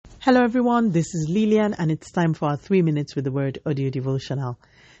Hello everyone, this is Lillian and it's time for our 3 minutes with the word audio devotional.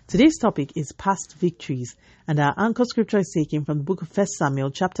 Today's topic is past victories and our anchor scripture is taken from the book of 1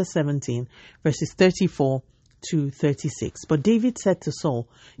 Samuel chapter 17 verses 34 to 36. But David said to Saul,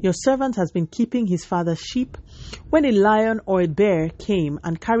 "Your servant has been keeping his father's sheep. When a lion or a bear came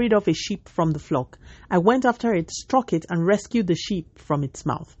and carried off a sheep from the flock, I went after it, struck it and rescued the sheep from its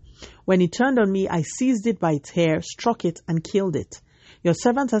mouth. When it turned on me, I seized it by its hair, struck it and killed it. Your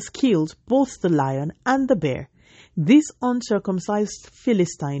servant has killed both the lion and the bear. This uncircumcised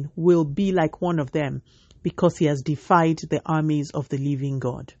Philistine will be like one of them because he has defied the armies of the living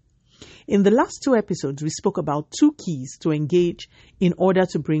God." In the last 2 episodes, we spoke about 2 keys to engage in order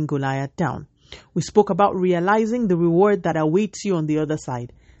to bring Goliath down. We spoke about realizing the reward that awaits you on the other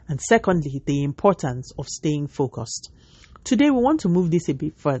side, and secondly, the importance of staying focused. Today, we want to move this a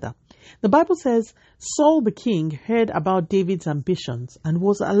bit further. The Bible says, Saul the king heard about David's ambitions and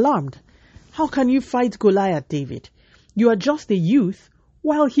was alarmed. "How can you fight Goliath, David? You are just a youth,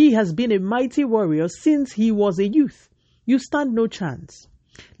 while he has been a mighty warrior since he was a youth. You stand no chance."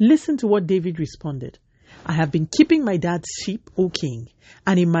 Listen to what David responded. "I have been keeping my dad's sheep, O king,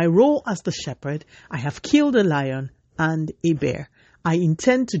 and in my role as the shepherd, I have killed a lion and a bear. I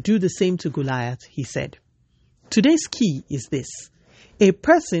intend to do the same to Goliath," he said. Today's key is this. A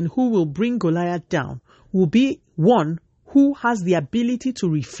person who will bring Goliath down will be one who has the ability to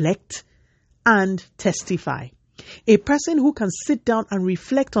reflect and testify. A person who can sit down and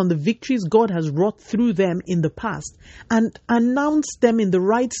reflect on the victories God has wrought through them in the past and announce them in the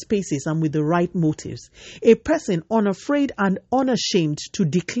right spaces and with the right motives. A person unafraid and unashamed to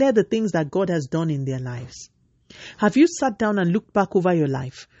declare the things that God has done in their lives. Have you sat down and looked back over your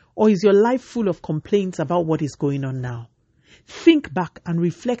life? Or is your life full of complaints about what is going on now? Think back and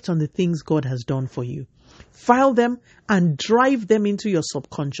reflect on the things God has done for you. File them and drive them into your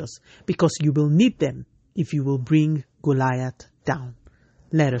subconscious because you will need them if you will bring Goliath down.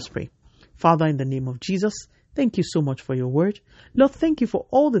 Let us pray. Father, in the name of Jesus, thank you so much for your word. Lord, thank you for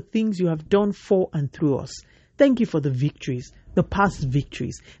all the things you have done for and through us. Thank you for the victories, the past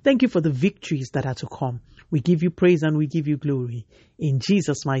victories. Thank you for the victories that are to come. We give you praise and we give you glory. In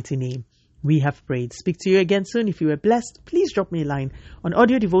Jesus' mighty name, we have prayed. Speak to you again soon. If you were blessed, please drop me a line on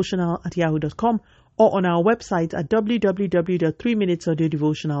audiodevotional@yahoo.com or on our website at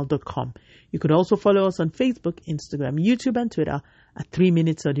www.3minutesaudiodevotional.com. You could also follow us on Facebook, Instagram, YouTube, and Twitter at 3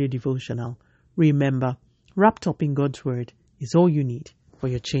 Minutes Audio Devotional. Remember, wrapped up in God's Word is all you need for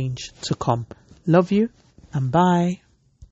your change to come. Love you and bye.